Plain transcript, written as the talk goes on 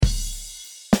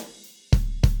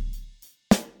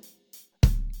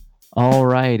All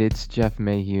right, it's Jeff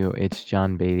Mayhew, it's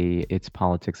John Beatty, it's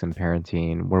Politics and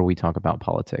Parenting, where we talk about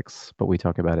politics, but we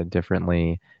talk about it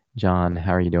differently. John,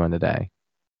 how are you doing today?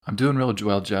 I'm doing real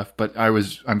well, Jeff, but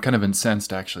I'm kind of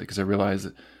incensed actually because I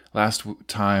realized that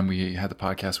time we had the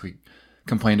podcast, we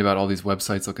complained about all these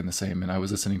websites looking the same, and I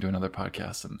was listening to another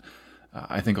podcast, and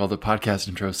I think all the podcast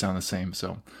intros sound the same.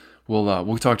 So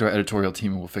we'll talk to our editorial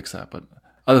team and we'll fix that. But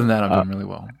other than that, I'm Uh, doing really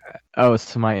well. oh,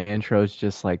 so my intro is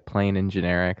just like plain and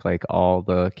generic, like all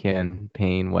the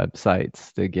campaign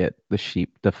websites to get the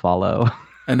sheep to follow.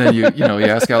 And then you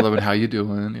ask out Levin how you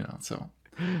doing, so.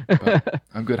 But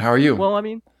I'm good. How are you? Well, I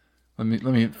mean, Let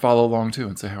me follow along too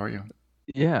and say how are you?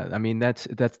 yeah, I mean that's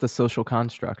the social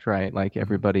construct, right? Like Hmm.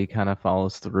 everybody kind of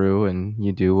follows through and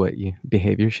you do what you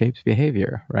behavior shapes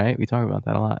behavior, right? We talk about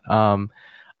that a lot.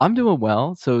 I'm doing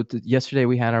well. So yesterday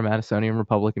we had our Madisonian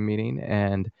Republican meeting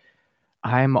and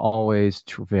I'm always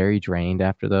very drained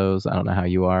after those. I don't know how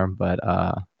you are, but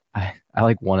I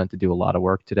like wanted to do a lot of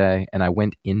work today and I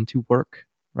went into work,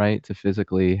 right? To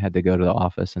physically had to go to the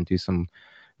office and do some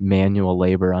manual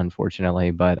labor, unfortunately,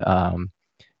 but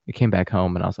I came back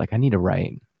home and I was like, I need to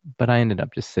write, but I ended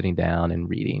up just sitting down and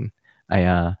reading. I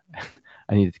I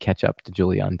needed to catch up to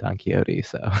Julia on Don Quixote.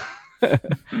 So, how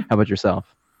about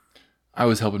yourself? I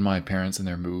was helping my parents in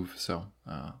their move, so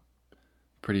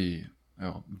pretty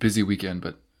busy weekend,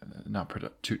 but not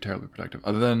too terribly productive.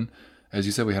 Other than, as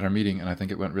you said, we had our meeting, and I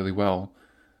think it went really well.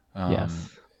 Um, Yes.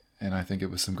 and I think it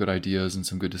was some good ideas and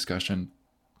some good discussion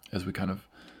as we kind of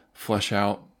flesh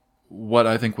out what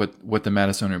the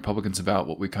Madison Republicans about,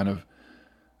 what we kind of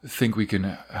think we can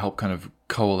help kind of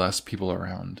coalesce people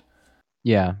around.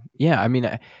 Yeah. Yeah. I mean,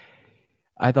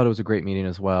 I thought it was a great meeting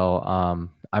as well.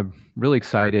 I'm really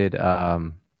excited.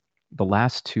 The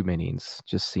last two meetings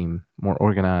just seem more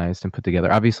organized and put together.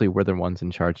 Obviously, we're the ones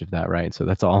in charge of that, right? So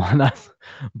that's all on us.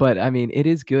 But I mean, it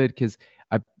is good because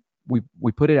I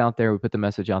we put it out there, we put the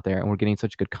message out there, and we're getting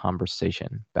such good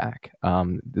conversation back.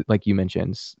 Like you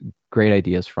mentioned, great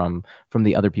ideas from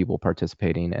the other people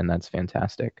participating, and that's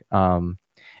fantastic.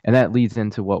 And that leads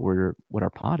into what our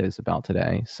pod is about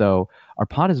today. So our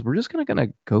pod is we're just gonna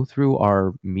go through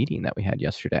our meeting that we had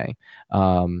yesterday.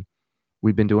 Um,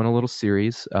 we've been doing a little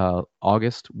series.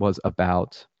 August was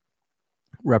about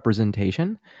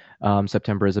representation.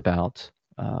 September is about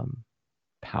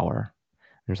power.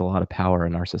 There's a lot of power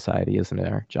in our society, isn't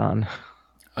there, John?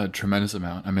 A tremendous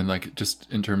amount. I mean, like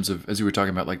just in terms of, as you were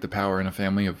talking about, like the power in a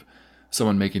family of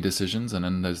someone making decisions, and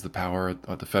then there's the power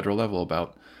at the federal level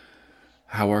about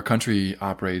how our country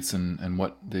operates and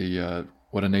what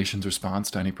a nation's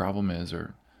response to any problem is,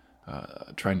 or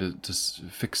trying to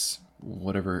fix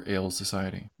whatever ails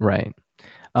society. Right.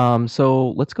 So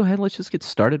let's go ahead. Let's just get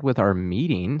started with our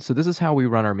meeting. So this is how we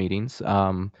run our meetings.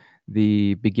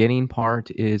 The beginning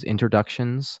part is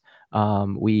introductions.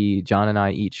 John and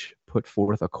I each put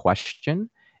forth a question,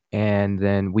 and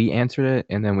then we answer it,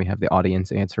 and then we have the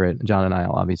audience answer it. John and I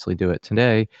will obviously do it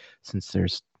today, since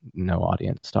there's no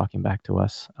audience talking back to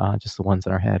us, just the ones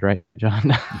in our head, right,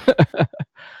 John?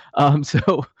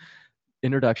 So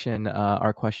introduction,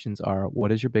 our questions are,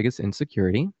 what is your biggest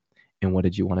insecurity and what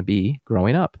did you want to be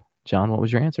growing up? John, what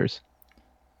was your answers?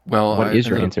 Well, What is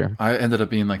your answer? I ended up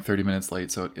being like 30 minutes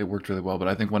late, so it worked really well. But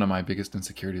I think one of my biggest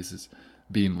insecurities is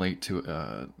being late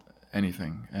to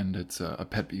anything, and it's a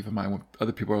pet peeve of mine when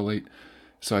other people are late.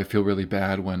 So I feel really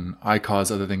bad when I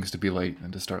cause other things to be late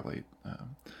and to start late.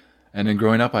 And in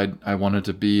growing up, I wanted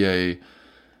to be a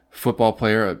football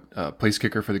player, a place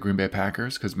kicker for the Green Bay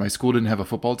Packers, because my school didn't have a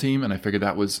football team, and I figured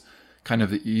that was kind of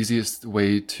the easiest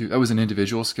way to. That was an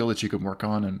individual skill that you could work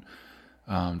on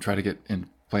and try to get in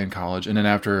play in college. And then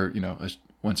after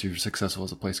once you're successful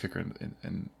as a place kicker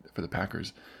and for the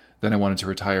Packers, then I wanted to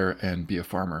retire and be a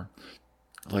farmer,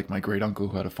 like my great uncle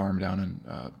who had a farm down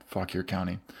in Fauquier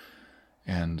County.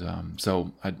 And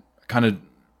so I kind of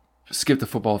skipped the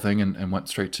football thing and went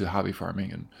straight to hobby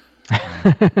farming. And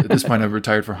at this point, I've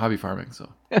retired from hobby farming, so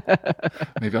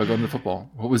maybe I'll go into football.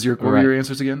 What were Right. your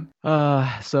answers again?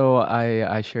 So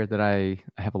I shared that I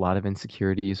have a lot of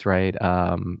insecurities, right?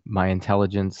 My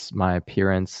intelligence, my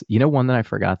appearance. You know, one that I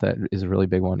forgot that is a really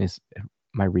big one is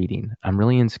my reading. I'm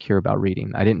really insecure about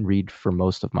reading. I didn't read for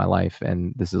most of my life,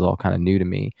 and this is all kind of new to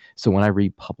me. So when I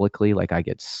read publicly, like I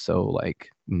get so like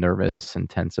nervous and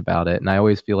tense about it, and I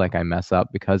always feel like I mess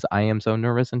up because I am so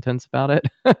nervous and tense about it,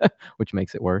 which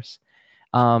makes it worse.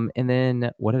 And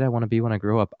then what did I want to be when I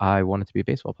grew up? I wanted to be a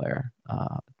baseball player,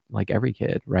 like every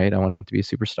kid, right? I wanted to be a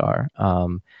superstar.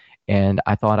 And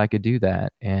I thought I could do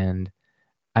that. And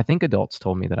I think adults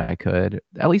told me that I could.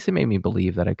 At least it made me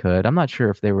believe that I could. I'm not sure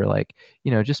if they were like,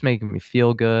 just making me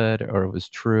feel good or it was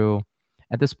true.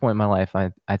 at this point in my life,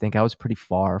 I think I was pretty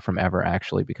far from ever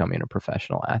actually becoming a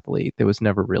professional athlete. There was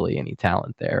never really any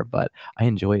talent there, but I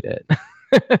enjoyed it.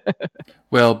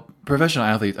 Well, professional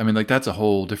athletes, I mean, like that's a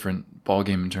whole different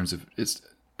ballgame in terms of it's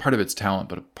part of it's talent,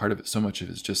 but a part of it, so much of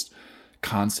it is just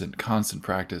constant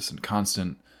practice and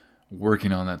constant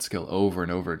working on that skill over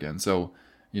and over again. So,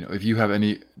 if you have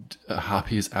any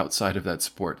hobbies outside of that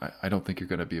sport, I don't think you're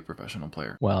going to be a professional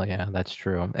player. Well, yeah, that's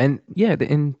true. And yeah,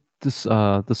 in this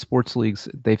the sports leagues,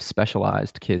 they've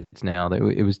specialized kids now.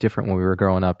 It was different when we were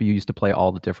growing up. You used to play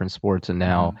all the different sports, and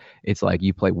now Mhm. it's like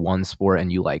you play one sport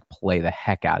and you like play the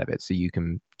heck out of it so you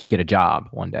can get a job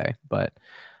one day. But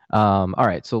all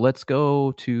right, so let's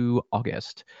go to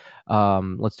August.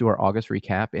 Let's do our August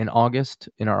recap. In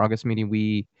our August meeting,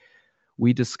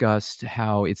 we discussed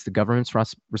how it's the government's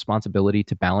responsibility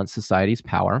to balance society's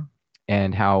power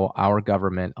and how our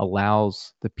government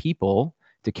allows the people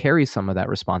to carry some of that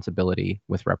responsibility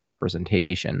with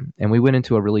representation. And we went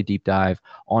into a really deep dive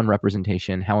on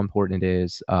representation, how important it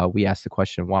is. We asked the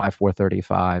question, why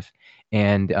 435?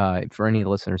 And for any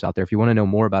listeners out there, if you want to know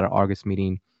more about our August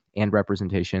meeting and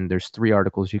representation, there's 3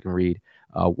 articles you can read.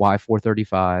 Why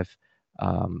 435?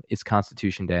 It's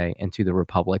Constitution Day, and To the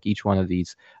Republic. Each one of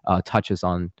these touches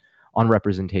on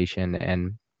representation,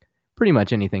 and pretty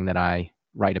much anything that I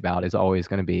write about is always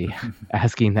going to be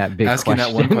asking that big Asking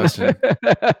that one question.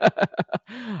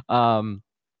 question. um,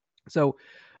 so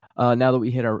now that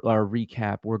we hit our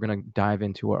recap, we're going to dive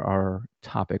into our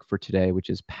topic for today, which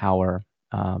is power.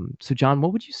 So, John,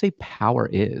 what would you say power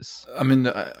is? I mean,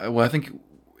 well, I think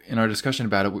in our discussion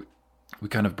about it, we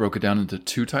kind of broke it down into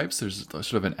 2 types. There's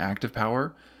sort of an active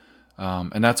power,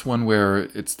 and that's one where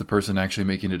it's the person actually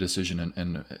making a decision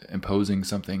and imposing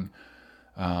something.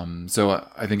 So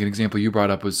I think an example you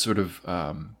brought up was sort of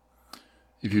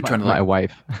if you're trying to My like,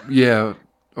 wife. yeah,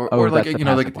 or, Oh, or like that's the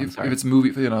like passive one. if Sorry. it's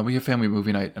movie, we have family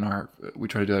movie night, and we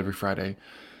try to do that every Friday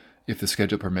if the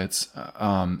schedule permits.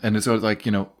 And it's sort of like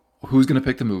who's going to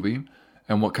pick the movie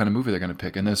and what kind of movie they're going to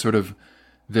pick, and there's sort of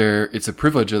it's a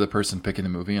privilege of the person picking the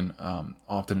movie, and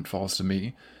often it falls to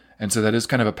me, and so that is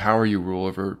kind of a power you rule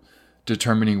over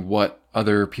determining what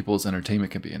other people's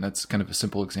entertainment can be, and that's kind of a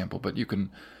simple example, but you can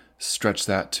stretch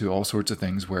that to all sorts of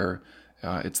things where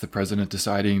it's the president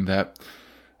deciding that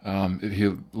if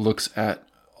he looks at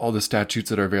all the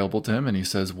statutes that are available to him and he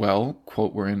says, well,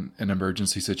 quote, we're in an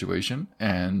emergency situation,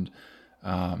 and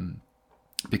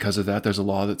because of that, there's a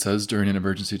law that says during an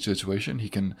emergency situation, he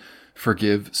can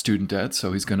forgive student debt.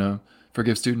 So he's going to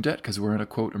forgive student debt because we're in a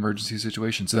quote emergency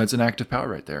situation. So that's an active power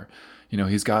right there.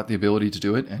 He's got the ability to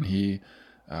do it, and he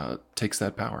takes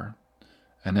that power.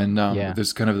 And then Yeah.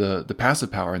 there's kind of the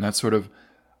passive power, and that's sort of,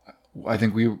 I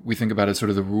think we think about it sort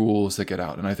of the rules that get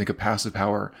out. And I think a passive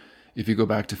power, if you go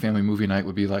back to family movie night,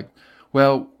 would be like,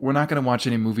 well, we're not going to watch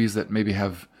any movies that maybe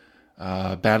have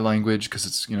bad language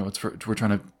because we're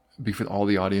trying to be for all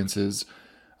the audiences.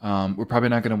 We're probably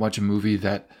not going to watch a movie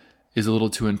that is a little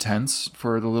too intense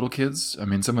for the little kids. I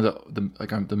mean, some of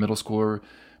the middle schooler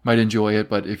might enjoy it,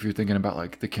 but if you're thinking about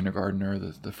like the kindergartner,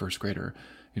 the first grader,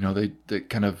 they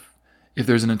kind of, if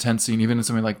there's an intense scene, even in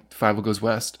something like Five Goes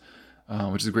West,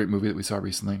 which is a great movie that we saw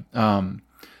recently,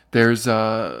 there's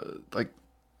like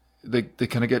they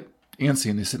kind of get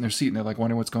antsy and they sit in their seat and they're like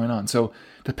wondering what's going on. So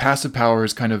the passive power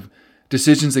is kind of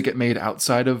decisions that get made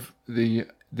outside of the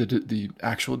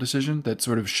actual decision that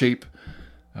sort of shape.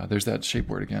 There's that shape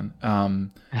word again.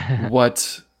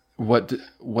 What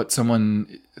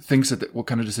someone thinks what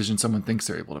kind of decision someone thinks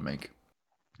they're able to make.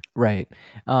 Right.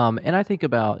 And I think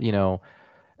about,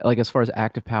 like as far as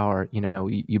active power,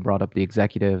 you brought up the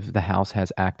executive, the House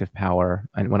has active power.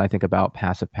 And when I think about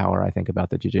passive power, I think about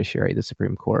the judiciary, the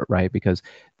Supreme Court, right? Because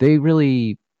they're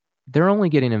only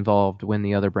getting involved when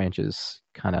the other branches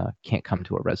kind of can't come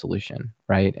to a resolution,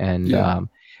 right? And Yeah.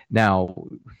 now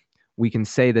we can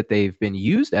say that they've been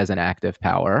used as an active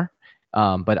power,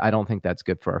 but I don't think that's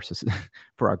good for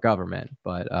for our government.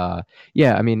 But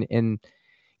yeah, I mean, and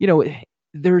you know,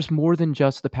 there's more than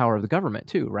just the power of the government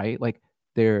too, right? Like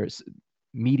there's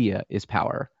media is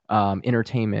power,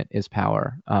 entertainment is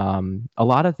power. A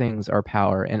lot of things are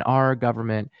power, and our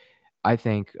government, I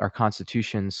think our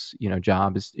constitution's,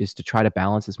 job is to try to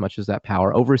balance as much as that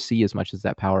power, oversee as much as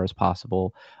that power as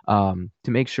possible, to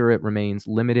make sure it remains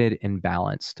limited and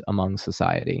balanced among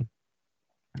society.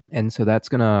 And so that's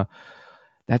gonna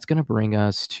bring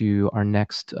us to our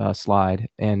next slide,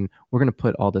 and we're gonna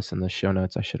put all this in the show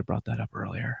notes. I should have brought that up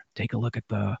earlier. Take a look at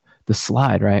the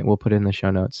slide, right? We'll put it in the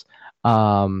show notes.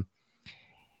 Um,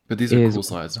 But these are is cool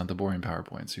slides, not the boring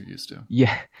PowerPoints you're used to.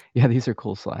 yeah, yeah, these are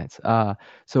cool slides.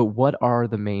 So what are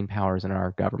the main powers in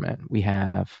our government? We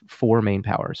have four main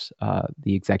powers: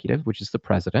 the executive, which is the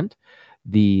president;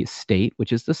 the state,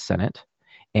 which is the Senate;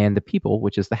 and the people,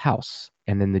 which is the House;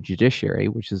 and then the judiciary,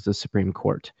 which is the Supreme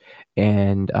Court.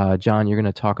 And John, you're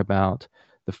going to talk about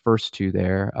the first two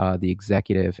there, the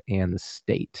executive and the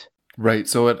state. Right.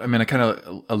 So I mean, I kind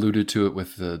of alluded to it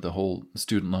with the whole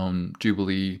student loan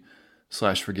jubilee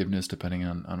slash forgiveness, depending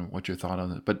on what your thought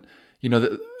on it. But you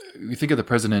think of the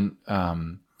president.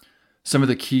 Some of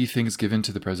the key things given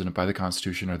to the president by the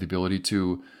Constitution are the ability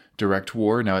to direct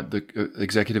war. Now, the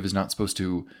executive is not supposed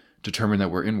to determine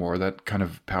that we're in war. That kind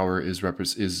of power is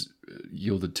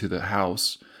yielded to the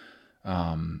House,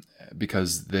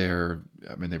 because they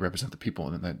represent the people,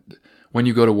 and that when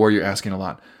you go to war, you're asking a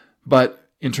lot. But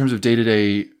in terms of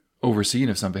day-to-day overseeing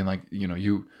of something, like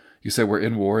you say we're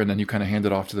in war, and then you kind of hand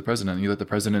it off to the president, and you let the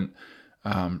president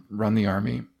run the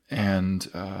army and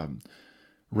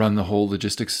run the whole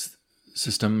logistics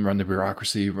system, run the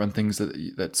bureaucracy, run things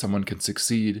that someone can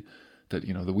succeed, that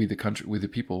we the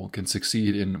people can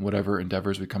succeed in whatever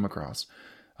endeavors we come across.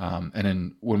 And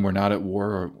then when we're not at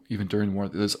war, or even during war,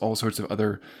 there's all sorts of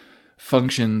other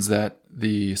functions that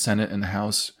the Senate and the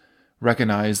House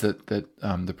recognize that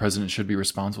the president should be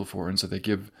responsible for, and so they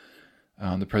give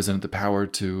the president the power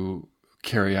to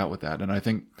carry out with that. And I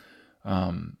think,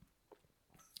 going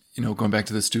back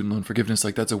to the student loan forgiveness,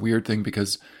 like that's a weird thing,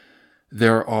 because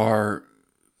there are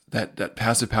that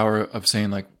passive power of saying,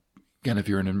 like, again, if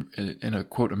you're in a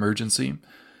quote emergency,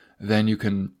 then you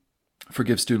can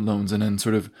forgive student loans. And then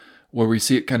sort of where we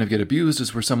see it kind of get abused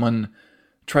is where someone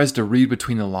tries to read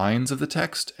between the lines of the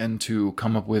text and to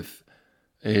come up with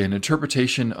an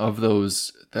interpretation of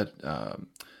that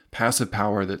passive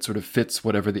power that sort of fits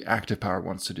whatever the active power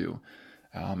wants to do.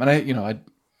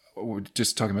 We're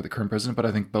just talking about the current president, but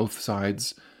I think both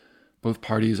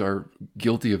parties are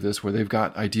guilty of this, where they've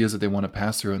got ideas that they want to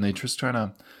pass through, and they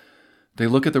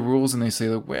look at the rules and they say,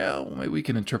 like, well, maybe we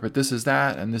can interpret this as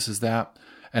that and this as that.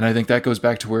 And I think that goes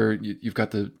back to where you've got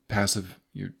the passive,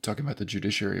 you're talking about the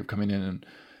judiciary of coming in and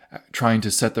trying to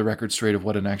set the record straight of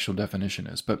what an actual definition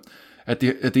is. But at the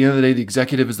end of the day, the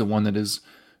executive is the one that is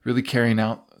really carrying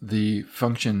out the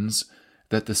functions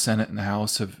that the Senate and the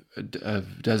House have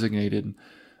designated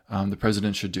the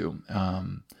president should do.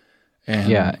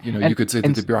 You could say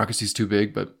that the bureaucracy is too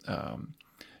big, but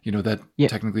that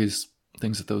technically is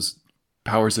things that those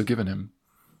powers have given him.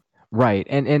 Right.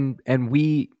 And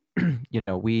we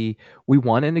we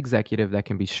want an executive that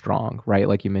can be strong, right?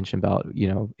 Like you mentioned about,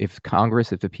 if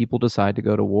the people decide to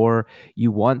go to war,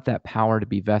 you want that power to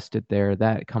be vested there.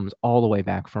 That comes all the way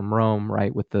back from Rome,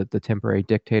 right? With the temporary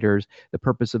dictators. The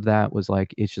purpose of that was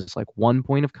like, it's just like one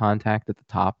point of contact at the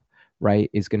top, right,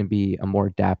 is going to be a more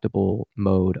adaptable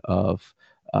mode of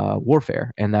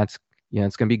warfare. And that's,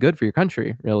 it's going to be good for your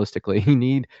country. Realistically, you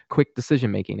need quick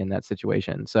decision making in that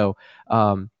situation. So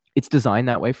it's designed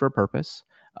that way for a purpose.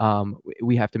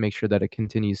 We have to make sure that it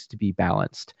continues to be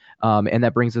balanced. And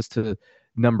that brings us to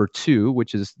number two,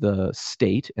 which is the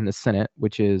state and the Senate,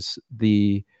 which is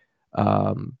the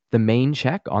main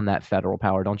check on that federal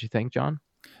power. Don't you think, John?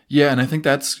 Yeah, and I think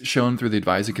that's shown through the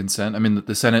advising consent. I mean,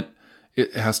 the Senate,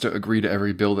 it has to agree to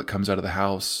every bill that comes out of the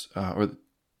House, or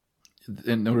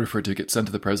in order for it to get sent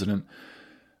to the president.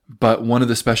 But one of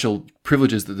the special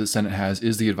privileges that the Senate has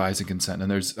is the advising consent.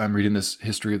 And I'm reading this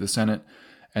history of the Senate,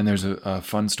 and there's a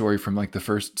fun story from like the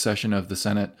first session of the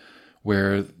Senate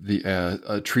where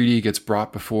a treaty gets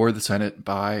brought before the Senate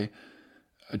by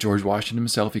George Washington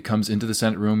himself. He comes into the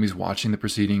Senate room. He's watching the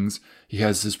proceedings. He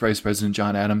has his Vice President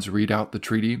John Adams read out the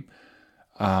treaty.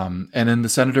 And then the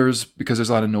senators, because there's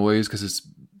a lot of noise, because it's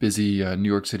busy New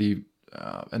York City,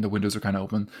 and the windows are kind of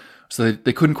open, so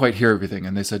they couldn't quite hear everything.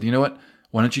 And they said, you know what?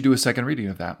 Why don't you do a second reading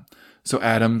of that? So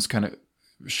Adams kind of,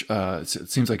 it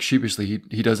seems like sheepishly,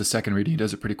 he does a second reading. He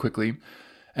does it pretty quickly.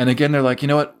 And again, they're like, you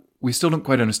know what? We still don't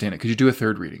quite understand it. Could you do a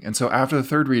third reading? And so after the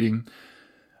third reading,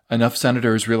 enough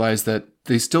senators realize that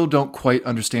they still don't quite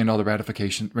understand all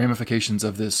the ramifications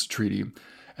of this treaty.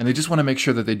 And they just want to make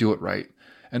sure that they do it right.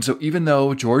 And so even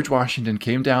though George Washington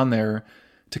came down there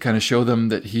to kind of show them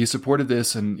that he supported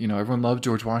this, and, everyone loved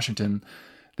George Washington,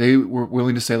 they were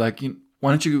willing to say, like,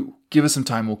 why don't you give us some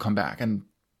time? We'll come back. And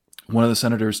one of the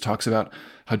senators talks about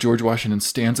how George Washington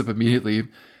stands up immediately,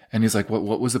 and he's like,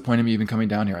 what was the point of me even coming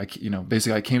down here?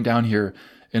 Basically I came down here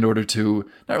in order to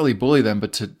not really bully them,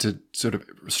 but to sort of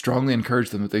strongly encourage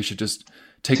them that they should just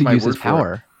take my word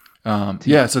for it.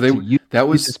 That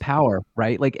was his power,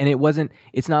 right? Like, and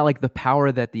it's not like the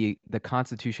power that the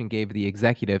Constitution gave the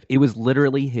executive. It was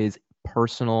literally his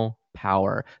personal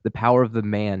power, the power of the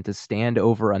man to stand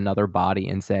over another body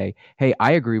and say, "Hey,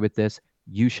 I agree with this.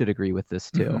 You should agree with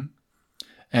this too." Hmm.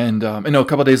 And I know a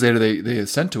couple of days later they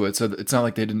assent to it, so it's not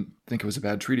like they didn't think it was a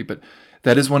bad treaty. But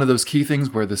that is one of those key things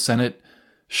where the Senate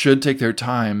should take their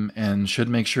time and should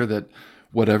make sure that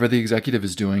whatever the executive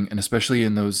is doing, and especially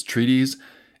in those treaties,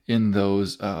 in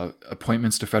those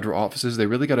appointments to federal offices, they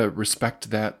really got to respect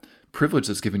that privilege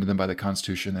that's given to them by the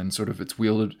Constitution, and sort of it's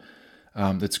wielded,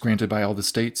 that's granted by all the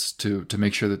states to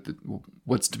make sure that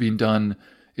what's being done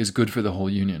is good for the whole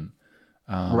union.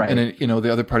 And Right. it,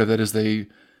 the other part of that is they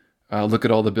look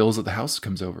at all the bills that the House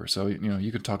comes over. So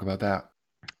you could talk about that.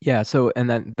 Yeah, so and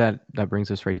that brings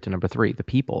us right to number three, the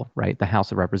people, right? The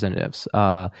House of Representatives.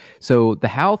 So the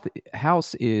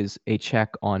House is a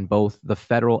check on both the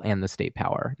federal and the state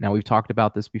power. Now we've talked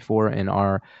about this before in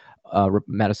our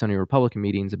Madisonian Republican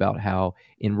meetings about how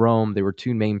in Rome there were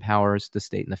two main powers, the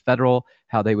state and the federal,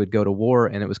 how they would go to war,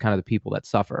 and it was kind of the people that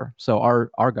suffer. So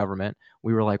our government,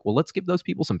 we were like, well, let's give those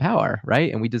people some power,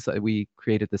 right? And we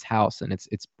created this house, and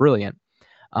it's brilliant.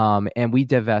 And we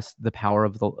divest the power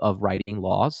of writing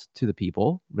laws to the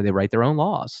people, where they write their own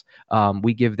laws.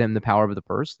 We give them the power of the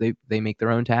purse; they make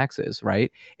their own taxes, right?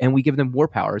 And we give them war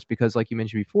powers because, like you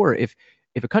mentioned before, if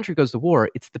a country goes to war,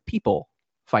 it's the people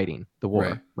fighting the Right.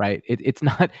 war, right? It's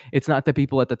not the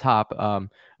people at the top.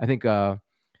 I think I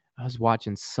was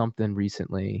watching something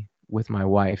recently with my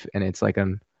wife, and it's like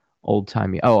an old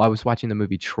timey. Oh, I was watching the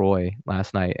movie Troy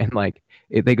last night, and like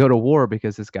they go to war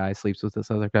because this guy sleeps with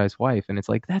this other guy's wife, and it's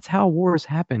like that's how wars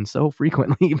happen so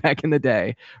frequently back in the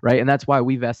day, right? And that's why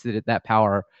we vested that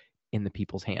power in the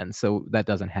people's hands, so that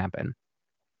doesn't happen.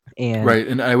 And Right.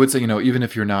 And I would say, even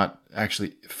if you're not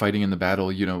actually fighting in the battle,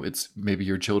 it's maybe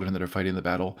your children that are fighting the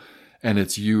battle, and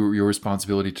it's your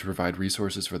responsibility to provide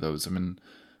resources for those. I mean,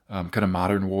 kind of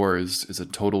modern war is a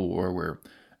total war where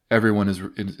everyone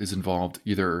is involved,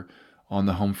 either on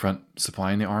the home front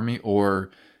supplying the army or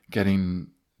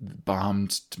getting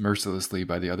bombed mercilessly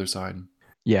by the other side.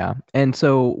 yeah, and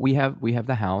so we have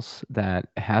the House that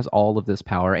has all of this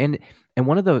power, and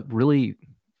one of the really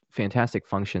fantastic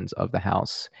functions of the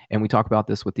House, and we talk about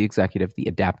this with the executive, the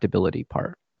adaptability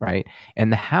part, right?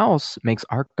 And the House makes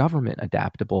our government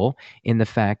adaptable in the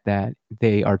fact that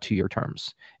they are 2-year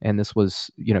terms. And this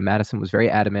was, Madison was very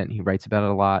adamant. He writes about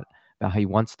it a lot about how he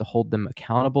wants to hold them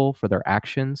accountable for their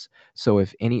actions. So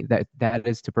if any that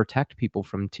is to protect people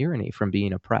from tyranny, from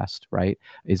being oppressed, right?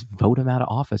 Is vote them out of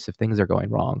office if things are going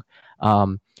wrong.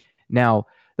 Now,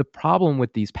 the problem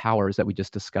with these powers that we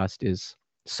just discussed is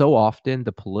so often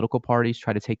the political parties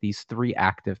try to take these three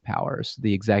active powers,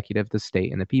 the executive, the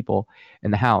state, and the people,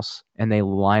 and the House, and they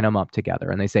line them up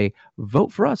together and they say,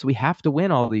 vote for us. We have to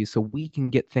win all these so we can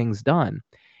get things done.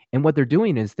 And what they're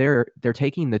doing is they're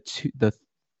taking the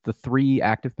three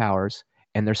active powers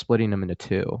and they're splitting them into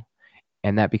two.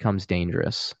 And that becomes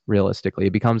dangerous, realistically.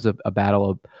 It becomes a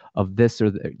battle of this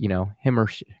or him or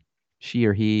she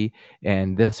or he,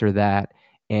 and this or that.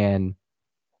 And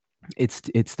it's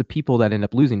the people that end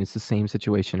up losing. It's the same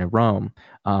situation in Rome.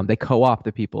 They co-opt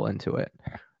the people into it,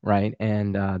 right?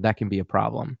 And that can be a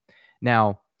problem.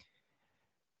 Now,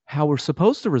 how we're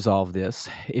supposed to resolve this,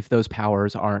 if those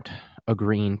powers aren't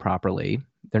agreeing properly,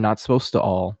 they're not supposed to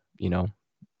all,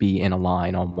 be in a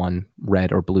line on one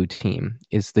red or blue team,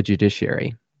 is the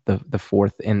judiciary, the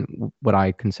fourth and what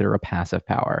I consider a passive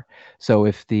power. So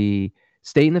if the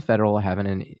state and the federal are having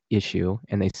an issue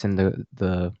and they send the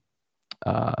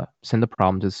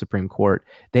problem to the Supreme Court,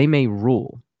 they may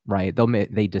rule, right?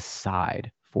 They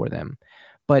decide for them,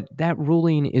 but that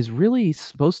ruling is really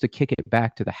supposed to kick it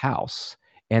back to the House,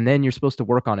 and then you're supposed to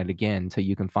work on it again until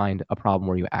you can find a problem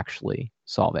where you actually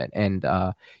solve it. And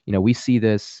we see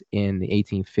this in the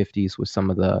 1850s with some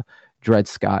of the Dred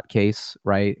Scott case,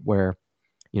 right, where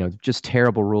just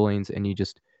terrible rulings, and you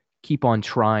just keep on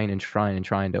trying and trying and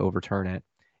trying to overturn it.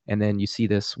 And then you see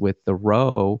this with the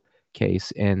Roe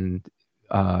case in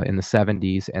the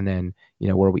 70s, and then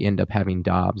where we end up having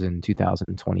Dobbs in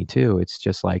 2022. It's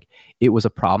just like it was a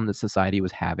problem that society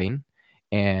was having,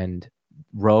 and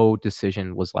Roe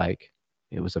decision was like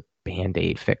it was a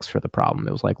band-aid fix for the problem.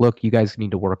 It was like, look, you guys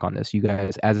need to work on this. You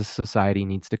guys, as a society,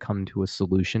 needs to come to a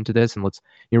solution to this, and let's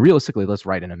realistically let's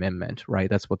write an amendment, right?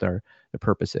 That's what the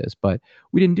purpose is. But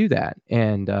we didn't do that,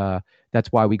 and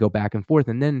that's why we go back and forth,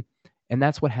 and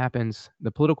that's what happens.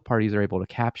 The political parties are able to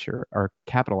capture or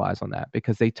capitalize on that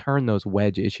because they turn those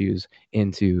wedge issues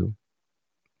into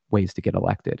ways to get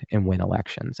elected and win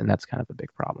elections. And that's kind of a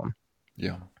big problem.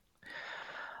 Yeah.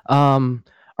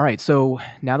 All right. So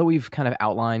now that we've kind of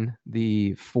outlined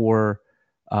the four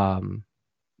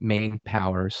main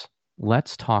powers,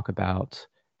 let's talk about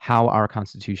how our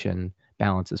Constitution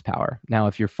balances power. Now,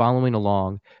 if you're following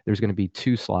along, there's going to be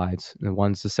two slides. And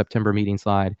one's the September meeting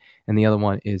slide, and the other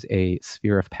one is a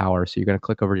sphere of power. So you're going to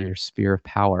click over to your sphere of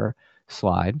power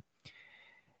slide.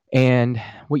 And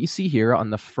what you see here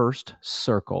on the first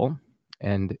circle,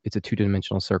 and it's a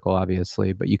two-dimensional circle,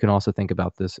 obviously, but you can also think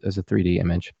about this as a 3D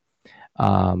image,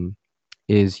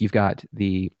 is you've got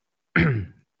the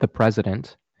the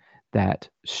president, that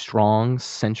strong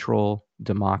central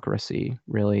democracy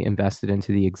really invested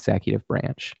into the executive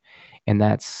branch. And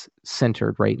that's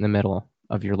centered right in the middle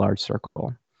of your large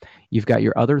circle. You've got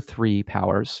your other three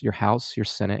powers, your House, your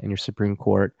Senate, and your Supreme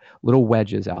Court, little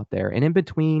wedges out there. And in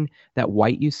between that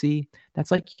white you see,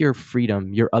 that's like your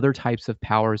freedom, your other types of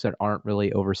powers that aren't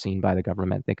really overseen by the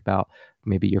government. Think about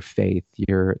maybe your faith,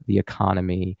 the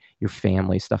economy, your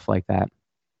family, stuff like that.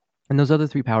 And those other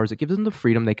three powers, it gives them the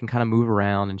freedom. They can kind of move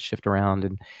around and shift around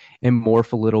and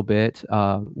morph a little bit.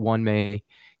 One may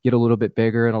get a little bit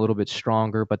bigger and a little bit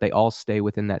stronger, but they all stay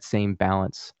within that same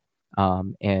balance.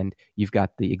 And you've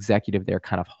got the executive there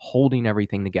kind of holding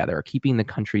everything together, keeping the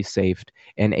country safe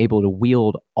and able to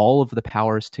wield all of the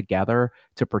powers together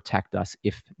to protect us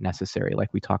if necessary,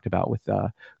 like we talked about with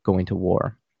going to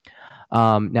war.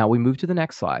 Now we move to the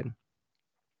next slide.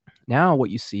 Now what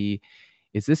you see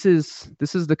is this is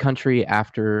the country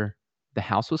after the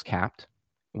House was capped.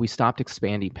 We stopped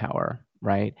expanding power,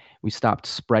 right? We stopped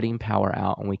spreading power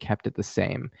out and we kept it the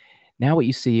same. Now what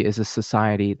you see is a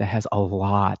society that has a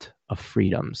lot of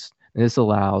freedoms. And this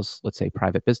allows, let's say,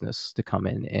 private business to come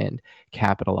in and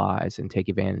capitalize and take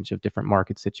advantage of different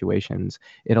market situations.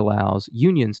 It allows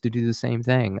unions to do the same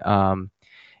thing.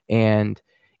 And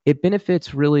it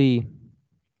benefits really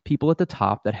people at the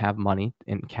top that have money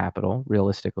and capital,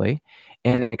 realistically,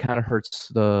 and it kind of hurts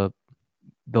the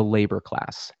labor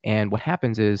class. And what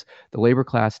happens is the labor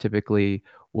class typically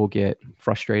will get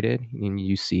frustrated, and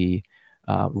you see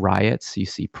riots, you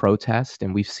see protests,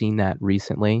 and we've seen that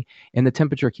recently. And the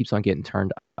temperature keeps on getting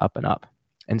turned up and up.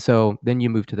 And so then you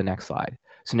move to the next slide.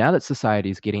 So now that society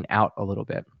is getting out a little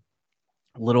bit,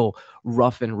 a little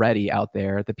rough and ready out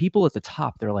there, the people at the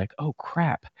top, they're like, oh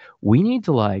crap, we need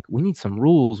some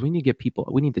rules. We need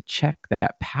to check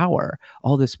that power.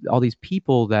 All these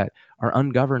people that are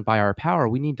ungoverned by our power,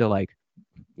 we need to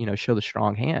show the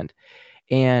strong hand.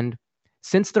 And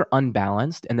since they're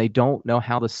unbalanced and they don't know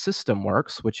how the system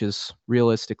works, which is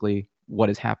realistically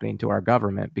what is happening to our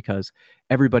government, because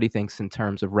everybody thinks in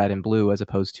terms of red and blue as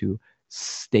opposed to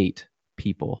state,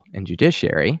 people, and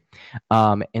judiciary.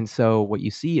 And so what you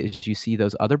see is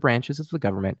those other branches of the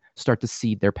government start to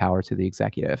cede their power to the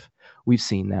executive. We've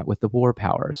seen that with the war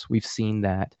powers. We've seen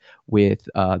that with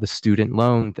the student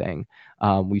loan thing.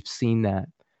 We've seen that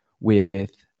with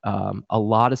a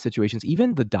lot of situations.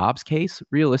 Even the Dobbs case,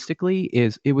 realistically,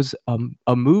 it was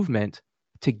a movement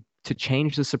to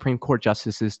change the Supreme Court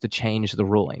justices to change the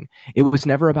ruling. It was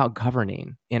never about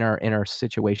governing in our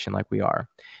situation like we are.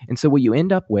 And so what you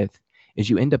end up with is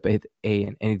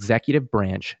an executive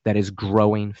branch that is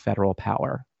growing federal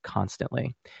power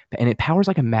constantly. And it powers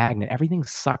like a magnet. Everything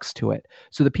sucks to it.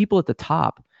 So the people at the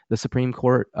top, the Supreme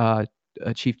Court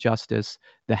Chief Justice,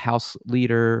 the House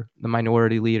leader, the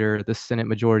minority leader, the Senate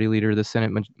majority leader, the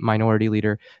Senate minority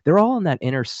leader, they're all in that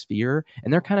inner sphere,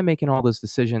 and they're kind of making all those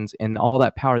decisions, and all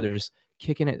that power, they're just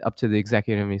kicking it up to the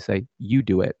executive and say, you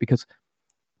do it. Because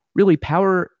really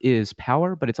power is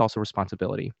power, but it's also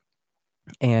responsibility.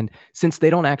 And since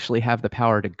they don't actually have the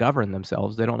power to govern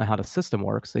themselves, they don't know how the system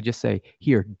works, they just say,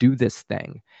 here, do this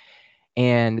thing.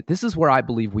 And this is where I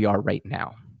believe we are right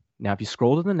now. Now, if you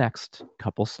scroll to the next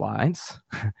couple slides,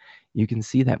 you can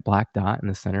see that black dot in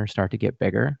the center start to get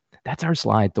bigger. That's our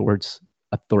slide towards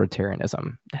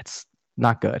authoritarianism. That's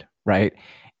not good, right?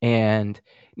 And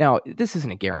now, this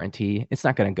isn't a guarantee. It's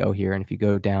not going to go here. And if you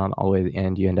go down all the way to the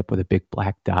end, you end up with a big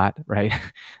black dot, right?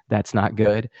 That's not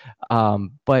good.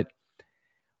 But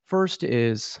first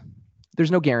is,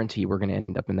 there's no guarantee we're going to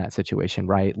end up in that situation,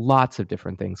 right? Lots of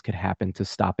different things could happen to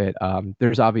stop it.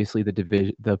 There's obviously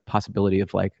the possibility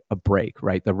of like a break,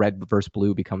 right? The red versus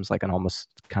blue becomes like an almost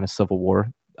kind of civil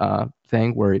war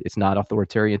thing where it's not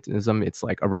authoritarianism, it's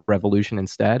like a revolution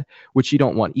instead, which you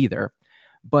don't want either.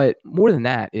 But more than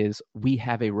that is we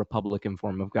have a Republican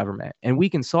form of government, and we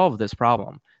can solve this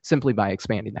problem simply by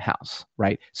expanding the House,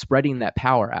 right? Spreading that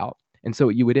power out. And so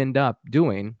what you would end up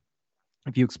doing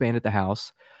if you expanded the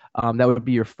House, that would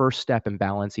be your first step in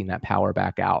balancing that power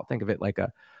back out. Think of it like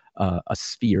a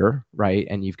sphere, right?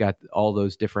 And you've got all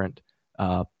those different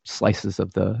slices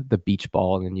of the beach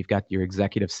ball, and then you've got your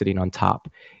executive sitting on top,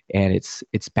 and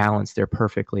it's balanced there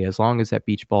perfectly as long as that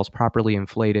beach ball is properly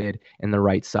inflated and the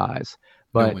right size.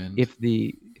 But No wind. if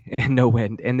the no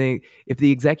wind, and if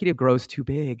the executive grows too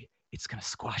big, it's going to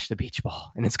squash the beach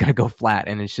ball and it's going to go flat.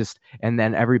 And it's just, and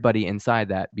then everybody inside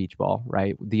that beach ball,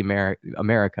 right? The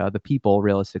America, the people,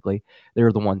 realistically,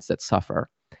 they're the ones that suffer.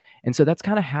 And so that's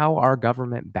kind of how our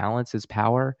government balances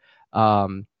power.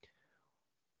 Um,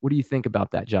 what do you think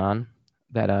about that, John?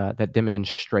 That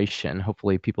demonstration.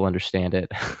 Hopefully, people understand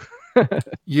it.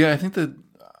 Yeah, I think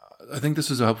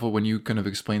this is helpful when you kind of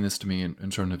explain this to me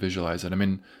and trying to visualize it. I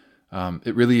mean,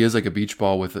 it really is like a beach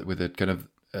ball with it kind of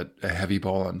a heavy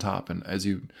ball on top, and as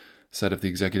you said, if the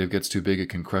executive gets too big, it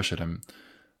can crush it.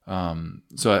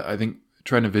 So I think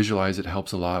trying to visualize it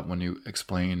helps a lot when you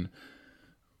explain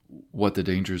what the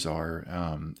dangers are,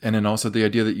 and then also the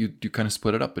idea that you kind of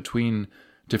split it up between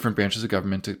different branches of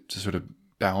government to sort of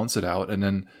balance it out, and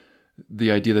then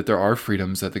the idea that there are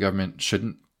freedoms that the government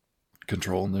shouldn't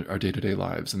control in our day-to-day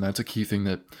lives. And that's a key thing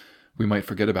that we might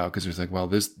forget about, because there's like, well,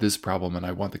 this problem and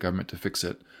I want the government to fix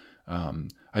it.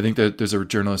 I think that there's a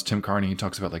journalist, Tim Carney, he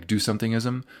talks about like do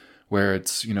somethingism, where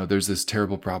it's, there's this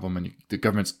terrible problem and the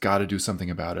government's got to do something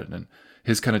about it. And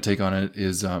his kind of take on it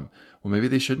is, well, maybe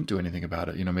they shouldn't do anything about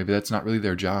it. Maybe that's not really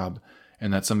their job.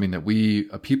 And that's something that we,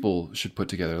 a people, should put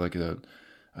together. Like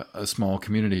a small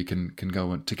community can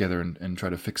go together and try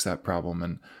to fix that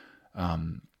problem.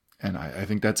 And I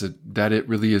think that it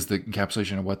really is the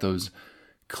encapsulation of what those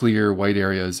clear white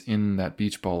areas in that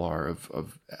beach ball are,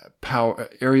 of power,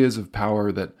 areas of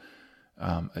power that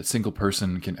a single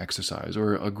person can exercise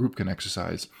or a group can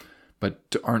exercise, but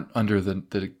aren't under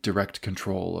the direct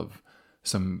control of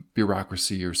some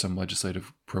bureaucracy or some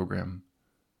legislative program.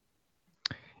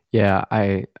 Yeah,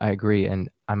 I agree, and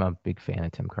I'm a big fan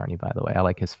of Tim Carney, by the way. I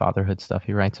like his fatherhood stuff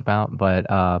he writes about, but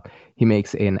he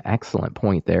makes an excellent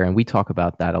point there, and we talk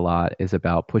about that a lot, is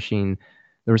about pushing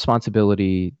the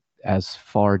responsibility as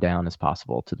far down as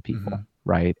possible to the people, Mm-hmm.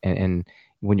 right? And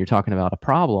when you're talking about a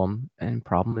problem, and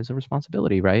problem is a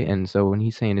responsibility, right? And so when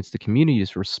he's saying it's the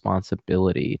community's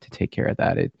responsibility to take care of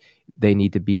that, they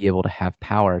need to be able to have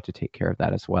power to take care of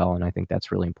that as well. And I think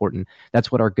that's really important.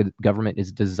 That's what our government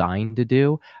is designed to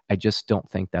do. I just don't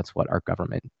think that's what our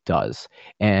government does.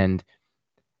 And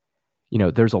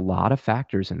there's a lot of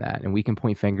factors in that, and we can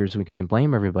point fingers, we can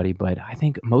blame everybody, but I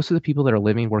think most of the people that are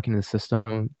living, working in the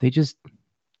system,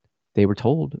 they were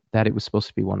told that it was supposed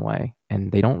to be one way,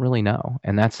 and they don't really know.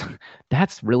 And that's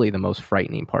really the most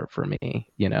frightening part for me.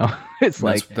 It's And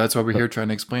like, that's why we're here trying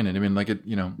to explain it. I mean, like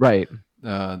right.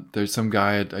 there's some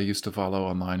guy I used to follow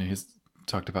online, and he's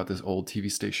talked about this old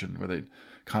TV station where they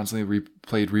constantly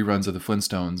replayed reruns of the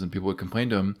Flintstones, and people would complain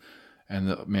to him, and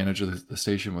the manager of the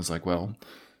station was like, well,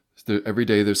 every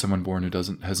day there's someone born who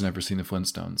has never seen the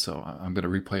Flintstones, so I'm going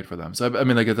to replay it for them. So I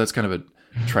mean, like, that's kind of a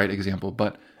trite example,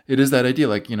 but it is that idea,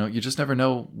 like, you just never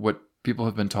know what people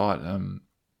have been taught,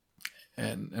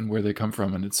 and where they come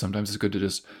from, and sometimes it's good to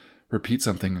just repeat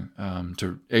something,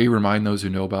 to remind those who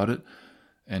know about it,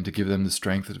 and to give them the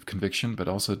strength of conviction, but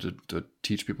also to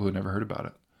teach people who never heard about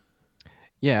it.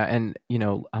 Yeah, and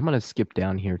I'm gonna skip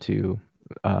down here to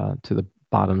the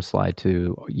bottom slide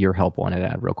to your help wanted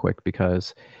ad real quick,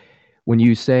 because when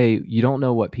you say you don't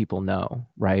know what people know,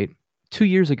 right? 2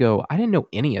 years ago, I didn't know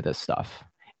any of this stuff.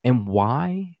 And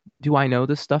why do I know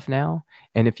this stuff now?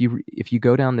 And if you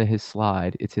go down to his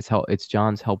slide, it's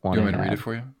John's help You want wanted me to read it ad.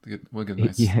 for you? We'll get a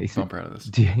nice Yeah, bumper out of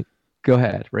this. go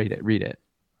ahead, read it. Read it.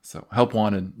 So, help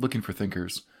wanted, looking for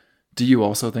thinkers. Do you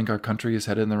also think our country is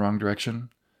headed in the wrong direction?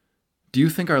 Do you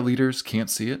think our leaders can't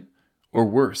see it? Or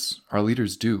worse, our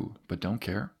leaders do, but don't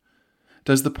care?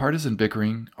 Does the partisan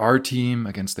bickering, our team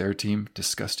against their team,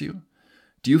 disgust you?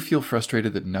 Do you feel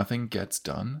frustrated that nothing gets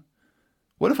done?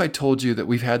 What if I told you that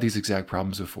we've had these exact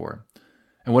problems before?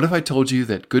 And what if I told you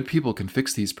that good people can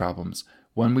fix these problems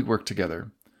when we work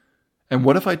together? And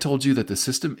what if I told you that the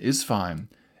system is fine,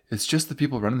 it's just the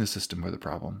people running the system who are the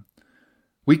problem?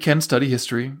 We can study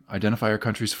history, identify our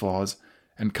country's flaws,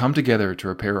 and come together to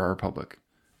repair our republic.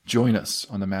 Join us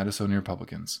on the Madisonian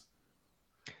Republicans.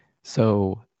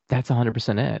 So that's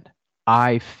 100% it.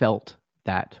 I felt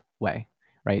that way,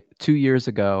 right? 2 years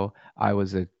ago, I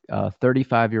was a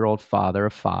 35-year-old father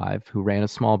of five who ran a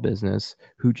small business,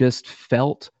 who just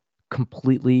felt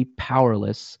completely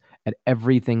powerless at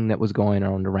everything that was going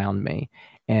on around me.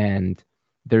 And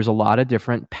there's a lot of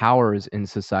different powers in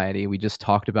society. We just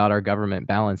talked about our government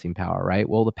balancing power, right?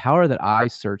 Well, the power that I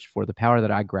searched for, the power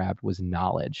that I grabbed was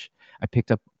knowledge. I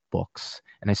picked up books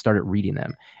and I started reading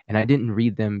them. And I didn't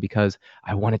read them because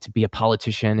I wanted to be a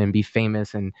politician and be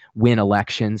famous and win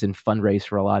elections and fundraise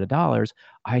for a lot of dollars.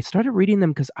 I started reading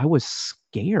them because I was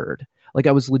scared. Like,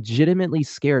 I was legitimately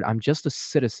scared. I'm just a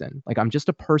citizen. Like, I'm just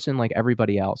a person like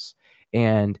everybody else.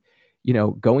 And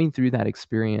going through that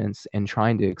experience and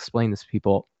trying to explain this to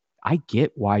people, I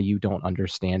get why you don't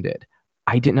understand it.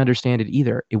 I didn't understand it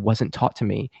either. It wasn't taught to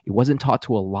me. It wasn't taught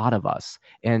to a lot of us.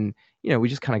 And, we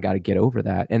just kind of got to get over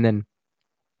that. And then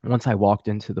once I walked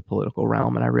into the political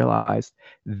realm and I realized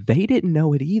they didn't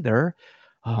know it either,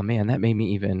 oh man, that made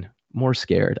me even more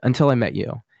scared until I met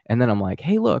you. And then I'm like,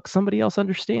 hey, look, somebody else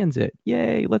understands it.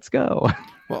 Yay, let's go.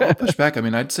 Well, I'll push back. I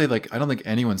mean, I'd say like I don't think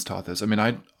anyone's taught this. I mean,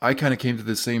 I kind of came to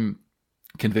the same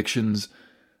convictions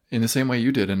in the same way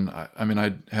you did, and I mean,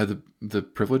 I had the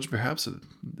privilege, perhaps,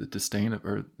 the disdain of,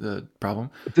 or the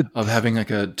problem of having like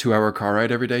a 2 hour car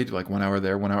ride every day, like 1 hour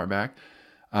there, 1 hour back.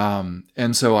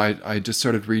 And so I just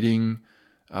started reading,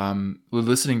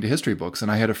 listening to history books, and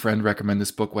I had a friend recommend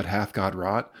this book, What Hath God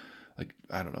Wrought? Like,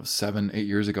 I don't know, 7, 8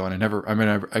 years ago. And I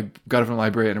got it from the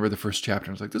library and I read the first chapter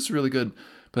and I was like, this is really good,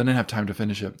 but I didn't have time to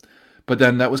finish it. But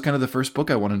then that was kind of the first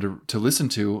book I wanted to listen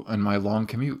to on my long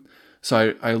commute.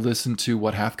 So I listened to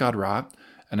What Hath God Wrought,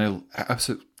 and I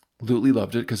absolutely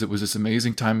loved it because it was this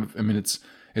amazing time. I mean, it's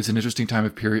an interesting time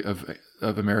of period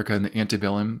of America in the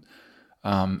antebellum.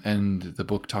 And the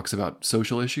book talks about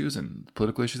social issues and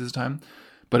political issues at this time,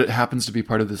 but it happens to be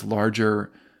part of this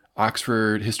larger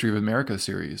Oxford History of America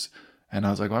series. And I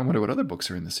was like, well, I wonder what other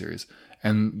books are in the series.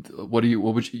 And what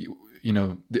would you,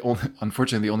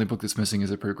 unfortunately, the only book that's missing is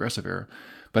A Progressive Era,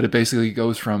 but it basically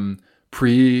goes from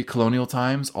pre-colonial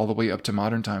times all the way up to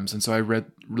modern times. And so I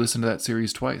listened to that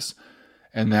series twice.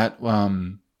 And that,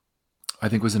 I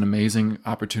think was an amazing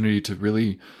opportunity to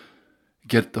really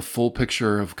get the full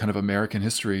picture of kind of American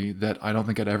history that I don't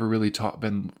think I'd ever really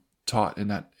been taught in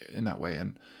that way.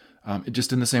 And it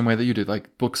just in the same way that you did, like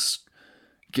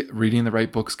reading the right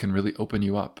books can really open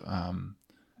you up, and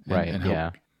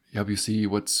help you see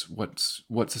what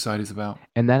society's about.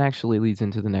 And that actually leads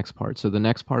into the next part. So the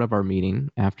next part of our meeting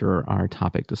after our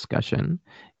topic discussion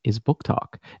is book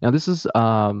talk. Now this is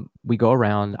we go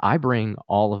around. I bring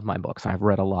all of my books. I've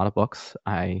read a lot of books.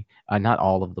 I not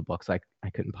all of the books. I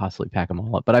couldn't possibly pack them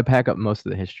all up, but I pack up most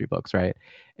of the history books, right?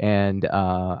 And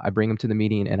I bring them to the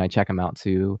meeting and I check them out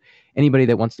to anybody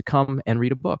that wants to come and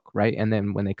read a book, right? And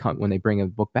then when they bring a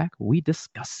book back, we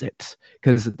discuss it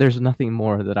because there's nothing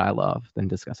more that I love than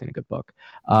discussing a good book.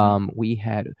 We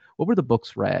had, what were the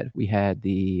books read? We had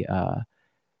the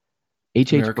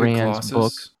H.H. Brand's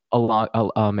book,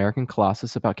 American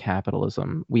Colossus, about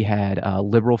capitalism. We had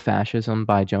Liberal Fascism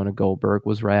by Jonah Goldberg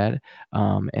was read.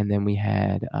 And then we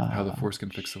had How the Force Can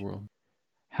Fix the World.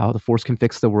 How the Force Can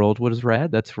Fix the World was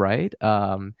read. That's right.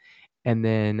 And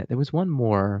then there was one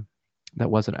more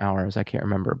that wasn't ours. I can't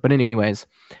remember. But anyways,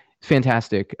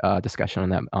 fantastic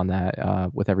discussion on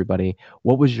that with everybody.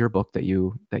 What was your book that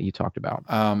you talked about?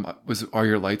 Was Are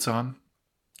Your Lights On?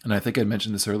 And I think I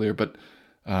mentioned this earlier, but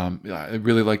I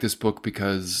really like this book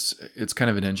because it's kind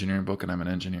of an engineering book, and I'm an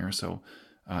engineer, so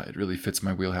it really fits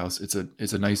my wheelhouse. It's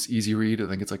a nice, easy read. I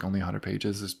think it's like only 100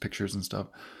 pages. There's pictures and stuff,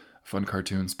 fun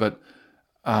cartoons. But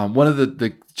one of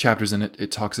the chapters in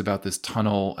it talks about this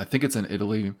tunnel. I think it's in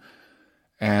Italy,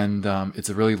 and it's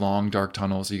a really long, dark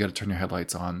tunnel, so you got to turn your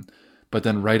headlights on. But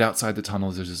then right outside the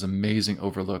tunnels, there's this amazing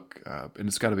overlook, and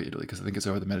it's got to be Italy because I think it's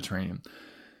over the Mediterranean.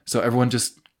 So everyone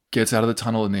just gets out of the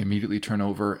tunnel and they immediately turn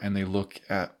over and they look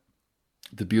at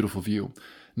the beautiful view.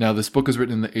 Now, this book was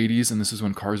written in the 80s, and this is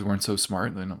when cars weren't so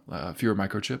smart, fewer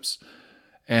microchips.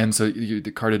 And so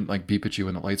the car didn't like beep at you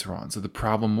when the lights were on. So the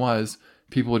problem was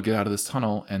people would get out of this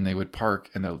tunnel and they would park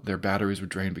and their batteries would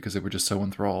drain because they were just so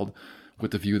enthralled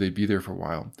with the view. They'd be there for a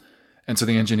while. And so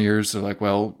the engineers are like,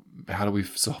 well, how do we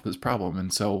solve this problem?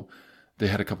 And so they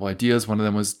had a couple ideas. One of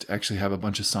them was to actually have a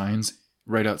bunch of signs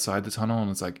right outside the tunnel. And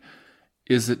it's like,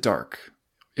 is it dark?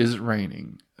 Is it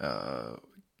raining? Are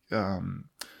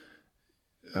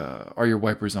your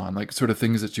wipers on? Like sort of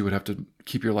things that you would have to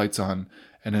keep your lights on.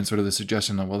 And then sort of the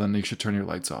suggestion of, well, then you should turn your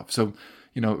lights off. So,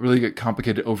 really get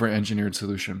complicated, over-engineered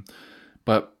solution.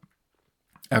 But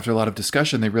after a lot of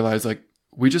discussion, they realized like,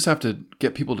 we just have to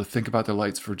get people to think about their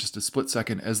lights for just a split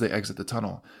second as they exit the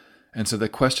tunnel. And so the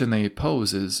question they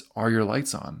pose is, are your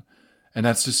lights on? And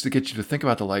that's just to get you to think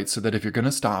about the lights so that if you're going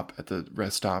to stop at the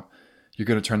rest stop, you're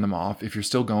going to turn them off. If you're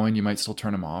still going, you might still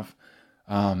turn them off.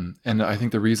 And I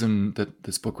think the reason that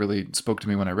this book really spoke to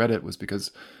me when I read it was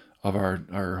because of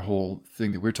our whole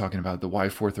thing that we're talking about, the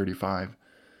Y435.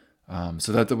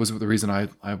 So that was the reason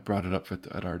I brought it up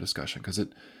at our discussion, because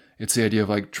it's the idea of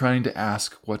like trying to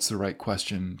ask what's the right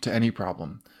question to any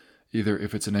problem, either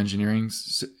if it's an engineering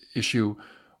issue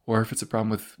or if it's a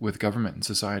problem with government and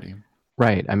society.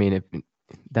 Right. I mean,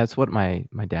 that's what my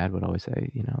dad would always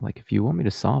say, like if you want me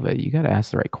to solve it, you got to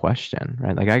ask the right question,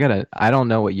 right? Like I don't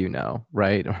know what you know,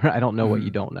 right? Or I don't know what you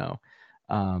don't know.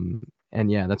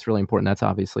 And yeah, that's really important. That's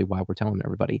obviously why we're telling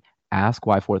everybody ask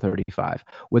why 435.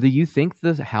 Whether you think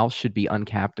the house should be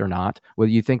uncapped or not,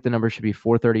 whether you think the number should be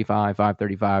 435,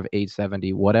 535,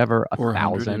 870, whatever, a Or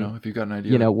 100, thousand, if you've got an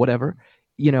idea. whatever,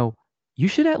 you know, you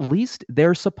should at least,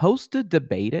 they're supposed to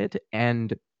debate it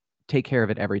and take care of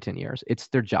it every 10 years. It's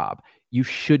their job. You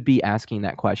should be asking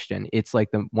that question. It's like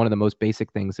one of the most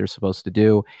basic things they're supposed to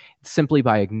do. Simply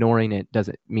by ignoring it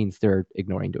doesn't means they're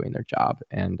ignoring doing their job.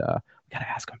 And we got to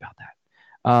ask them about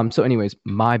that. So, anyways,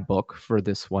 my book for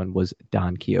this one was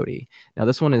Don Quixote. Now,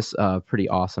 this one is pretty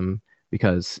awesome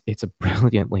because it's a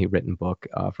brilliantly written book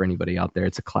for anybody out there.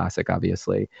 It's a classic,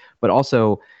 obviously, but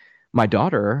also my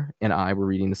daughter and I were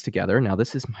reading this together. Now,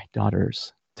 today's my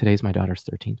daughter's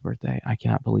 13th birthday. I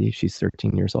cannot believe she's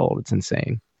 13 years old. It's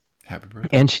insane. Happy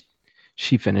birthday. And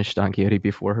she finished Don Quixote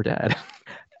before her dad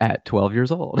at 12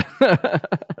 years old.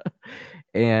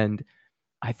 And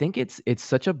I think it's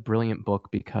such a brilliant book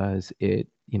because it's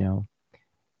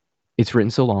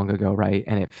written so long ago, right?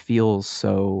 And it feels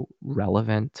so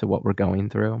relevant to what we're going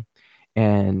through.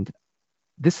 And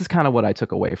this is kind of what I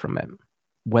took away from it.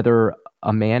 Whether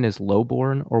a man is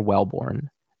lowborn or wellborn,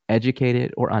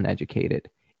 educated or uneducated,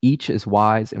 each is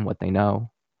wise in what they know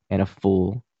and a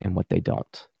fool in what they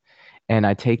don't. And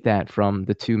I take that from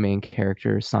the two main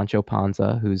characters, Sancho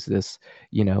Panza, who's this,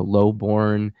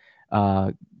 lowborn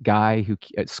guy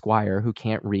squire who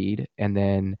can't read, and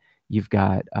then you've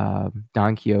got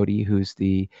Don Quixote, who's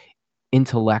the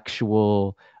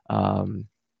intellectual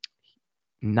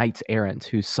knights errant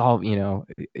who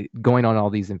going on all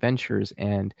these adventures.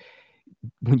 And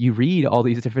when you read all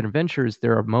these different adventures,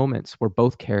 there are moments where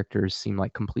both characters seem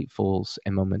like complete fools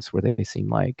and moments where they seem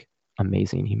like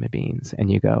amazing human beings.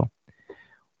 And you go,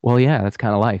 well, yeah, that's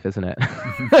kind of life, isn't it?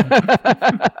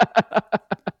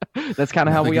 That's kind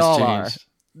of how we all are.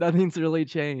 Nothing's really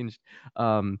changed.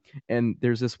 And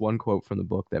there's this one quote from the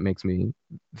book that makes me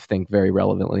think very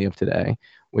relevantly of today,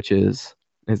 which is,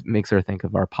 it makes her think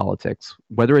of our politics.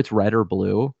 Whether it's red or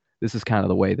blue, this is kind of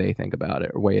the way they think about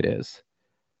it, or way it is.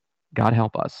 God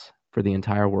help us, for the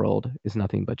entire world is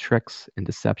nothing but tricks and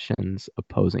deceptions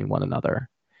opposing one another.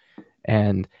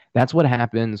 And that's what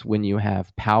happens when you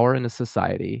have power in a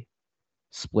society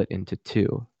split into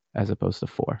two as opposed to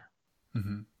four.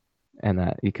 Mm-hmm. And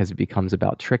that because it becomes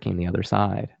about tricking the other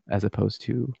side as opposed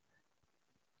to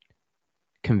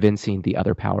convincing the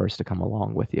other powers to come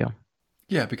along with you.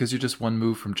 Yeah, because you're just one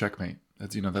move from checkmate.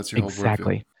 That's your whole worldview.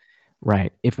 Exactly.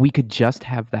 Right. If we could just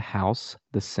have the House,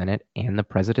 the Senate, and the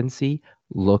presidency,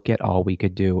 look at all we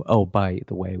could do. Oh, by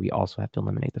the way, we also have to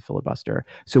eliminate the filibuster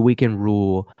so we can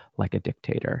rule like a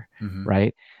dictator,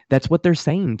 right? That's what they're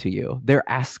saying to you. They're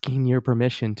asking your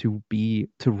permission to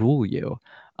rule you.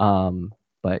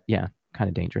 But yeah, kind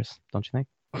of dangerous, don't you think?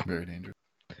 Very dangerous.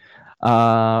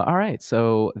 All right,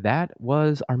 so that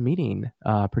was our meeting.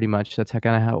 Pretty much, that's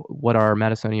kind of what our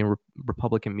Madisonian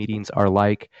Republican meetings are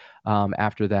like.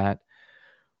 After that,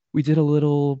 we did a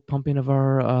little pumping of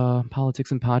our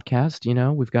politics and podcast.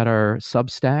 We've got our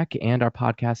Substack and our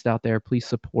podcast out there. Please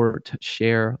support,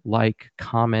 share, like,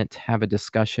 comment, have a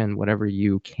discussion, whatever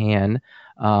you can.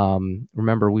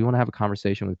 Remember, we want to have a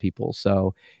conversation with people.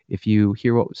 So if you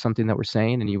hear something that we're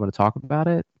saying and you want to talk about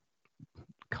it,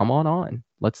 come on.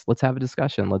 Let's have a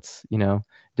discussion. Let's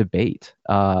debate.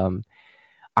 Our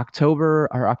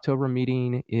October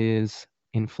meeting is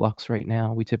in flux right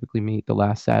now. We typically meet the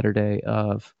last Saturday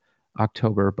of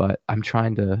October, but I'm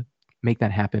trying to make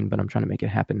that happen, but I'm trying to make it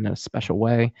happen in a special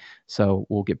way. So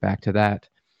we'll get back to that.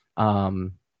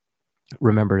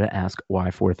 Remember to ask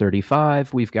why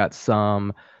 435. We've got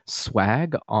some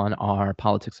swag on our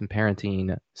Politics and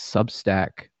Parenting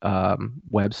Substack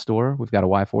web store. We've got a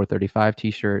why 435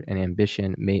 t-shirt, an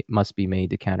ambition must be made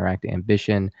to counteract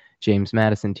ambition James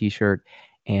Madison t-shirt,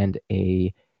 and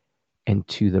and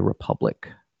to the Republic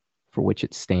for which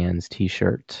it stands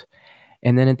t-shirt.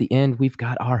 And then at the end, we've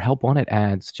got our Help Wanted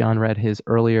ads. John read his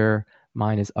earlier.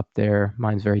 Mine is up there.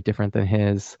 Mine's very different than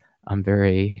his.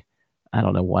 I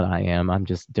don't know what I am. I'm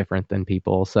just different than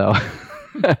people. So,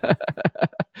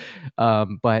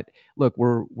 but look,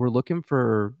 we're looking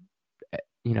for,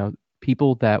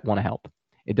 people that want to help.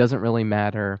 It doesn't really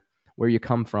matter where you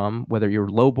come from, whether you're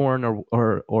lowborn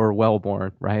or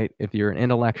wellborn, right? If you're an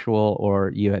intellectual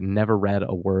or you had never read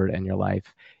a word in your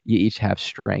life, you each have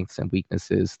strengths and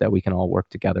weaknesses that we can all work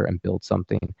together and build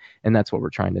something. And that's what we're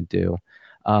trying to do.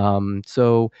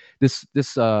 So this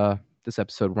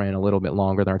episode ran a little bit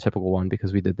longer than our typical one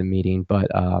because we did the meeting, but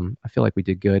I feel like we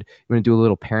did good. You want to do a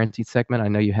little parenting segment? I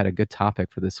know you had a good topic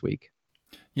for this week.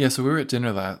 Yeah, so we were at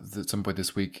dinner at some point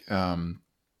this week, and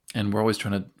we're always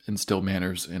trying to instill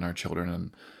manners in our children.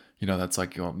 And, that's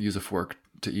like, use a fork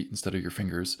to eat instead of your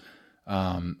fingers,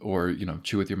 or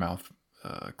chew with your mouth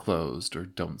closed, or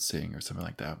don't sing, or something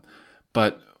like that.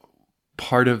 But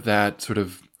part of that sort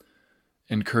of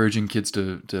encouraging kids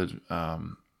to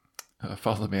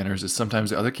follow the manners is sometimes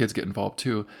the other kids get involved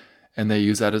too, and they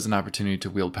use that as an opportunity to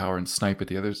wield power and snipe at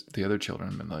the other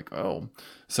children, and like, oh,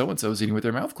 so and so is eating with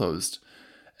their mouth closed.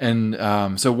 And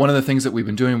so one of the things that we've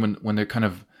been doing when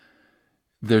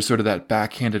there's sort of that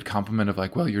backhanded compliment of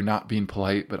like, well, you're not being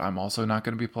polite, but I'm also not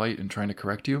going to be polite and trying to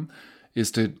correct you,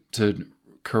 is to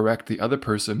correct the other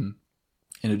person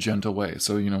in a gentle way.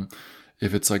 So,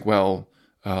 if it's like, well,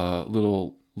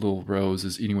 little Rose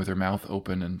is eating with her mouth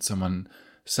open, and someone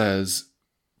says,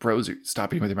 Rose,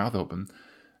 stop eating with your mouth open.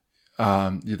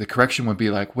 The correction would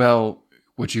be like, well,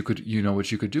 what you could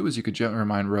do is you could gently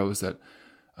remind Rose that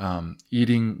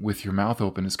eating with your mouth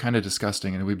open is kind of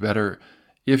disgusting, and it would be better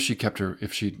if she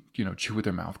chew with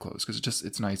her mouth closed, because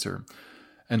it's nicer.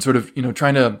 And sort of,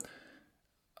 trying to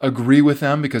agree with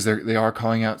them, because they are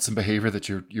calling out some behavior that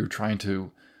you're trying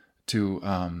to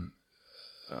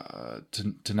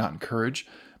not encourage,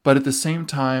 but at the same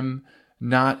time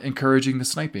not encouraging the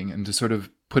sniping, and to sort of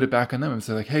put it back on them and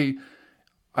say like, hey,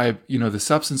 the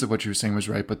substance of what you were saying was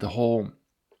right, but the whole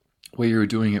way you were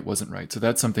doing it wasn't right. So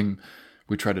that's something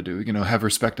we try to do, have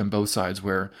respect on both sides,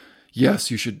 where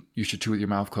yes, you should chew with your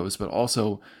mouth closed, but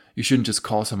also you shouldn't just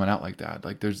call someone out like that.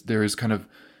 Like there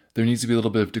needs to be a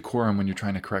little bit of decorum when you're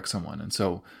trying to correct someone. And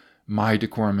so my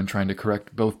decorum in trying to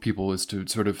correct both people is to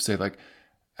sort of say like,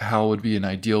 how would be an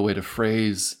ideal way to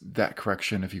phrase that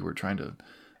correction if you were trying to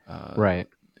right.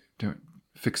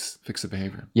 fix the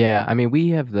behavior. Yeah, I mean, we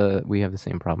have the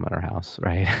same problem at our house,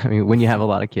 right? I mean, when you have a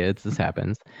lot of kids, this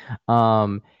happens.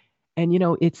 And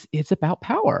it's about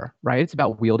power, right? It's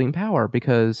about wielding power,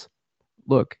 because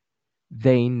look,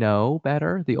 they know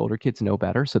better. The older kids know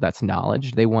better, so that's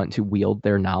knowledge. They want to wield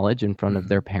their knowledge in front of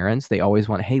their parents. They always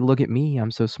want, hey, look at me,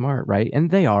 I'm so smart, right? And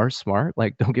they are smart,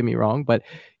 like, don't get me wrong, but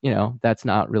that's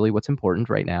not really what's important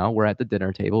right now. We're at the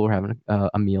dinner table, we're having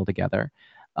a meal together.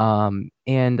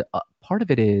 And part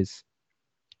of it is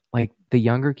like the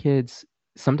younger kids,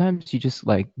 sometimes you just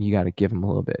like, you got to give them a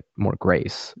little bit more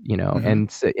grace, and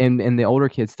the older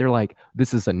kids, they're like,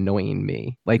 this is annoying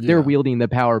me. Like they're wielding the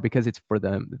power because it's for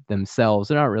themselves.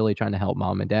 They're not really trying to help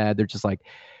mom and dad. They're just like,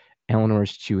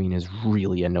 Eleanor's chewing is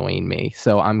really annoying me,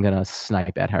 so I'm going to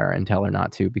snipe at her and tell her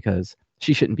not to, because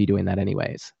she shouldn't be doing that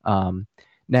anyways.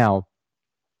 Now,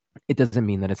 it doesn't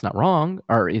mean that it's not wrong,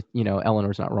 or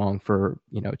Eleanor's not wrong for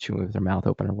chewing with her mouth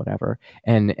open or whatever.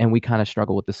 And we kind of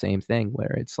struggle with the same thing,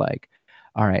 where it's like,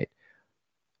 all right,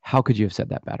 how could you have said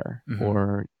that better?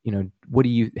 Or what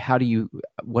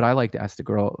I like to ask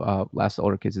the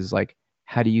older kids is like,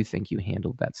 how do you think you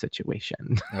handled that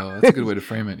situation? Oh, that's a good way to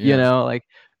frame it. Yeah.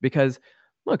 Because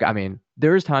look, I mean,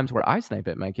 there's times where I snipe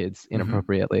at my kids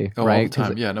inappropriately, right? All the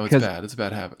time. Yeah, no, it's bad. It's a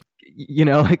bad habit.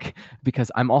 Like,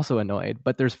 because I'm also annoyed,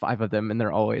 but there's 5 of them, and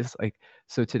they're always like,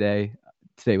 so today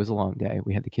was a long day.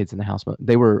 We had the kids in the house.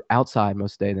 They were outside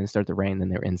most of the day, then it started to rain, then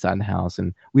they were inside the house,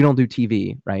 and we don't do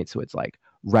TV, right? So it's like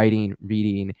writing,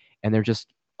 reading, and they're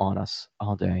just on us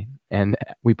all day. And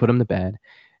we put them to bed,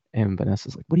 and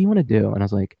Vanessa's like, what do you want to do? And I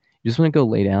was like, you just want to go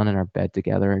lay down in our bed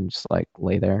together and just like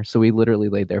lay there. So we literally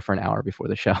laid there for an hour before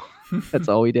the show. That's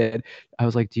all we did. I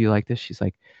was like, do you like this? She's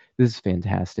like, this is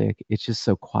fantastic. It's just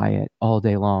so quiet all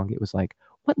day long. It was like,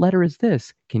 what letter is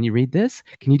this? Can you read this?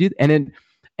 Can you do?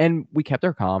 And we kept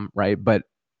her calm, right? But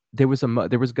there was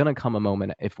gonna come a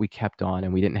moment if we kept on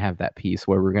and we didn't have that peace,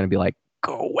 where we're gonna be like,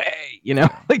 go away,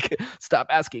 like stop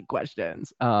asking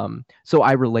questions. So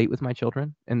I relate with my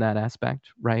children in that aspect,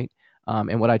 right?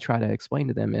 And what I try to explain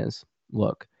to them is,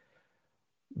 look,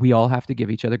 we all have to give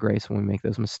each other grace when we make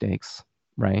those mistakes,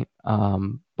 right?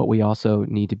 But we also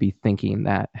need to be thinking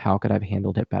that, how could I have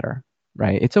handled it better,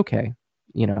 right? It's okay.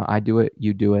 I do it,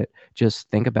 you do it. Just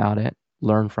think about it,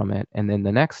 learn from it, and then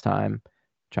the next time,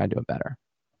 try to do it better.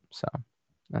 So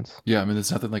that's... Yeah, I mean,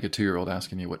 it's nothing like a 2-year-old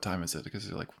asking you what time is it, because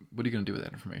you're like, what are you going to do with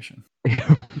that information?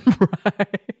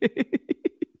 Right.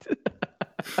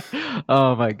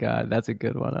 Oh my God, that's a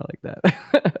good one. I like that.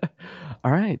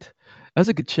 All right. That was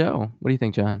a good show. What do you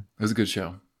think, John? It was a good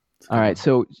show. All right,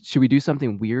 so should we do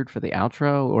something weird for the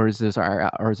outro, or is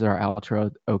our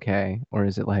outro okay, or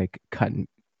is it like cut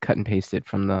and pasted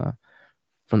from the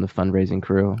fundraising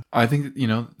crew? I think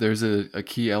there's a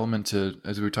key element to,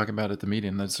 as we were talking about at the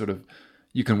meeting, that's sort of,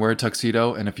 you can wear a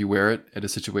tuxedo, and if you wear it at a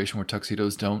situation where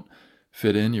tuxedos don't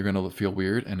fit in, you're going to feel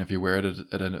weird, and if you wear it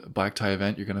at a black tie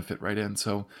event, you're going to fit right in.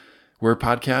 So we're a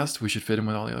podcast, we should fit in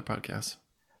with all the other podcasts.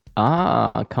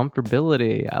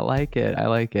 Comfortability. I like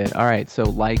it. All right, so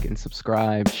like and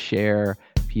subscribe, share,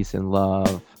 peace and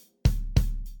love.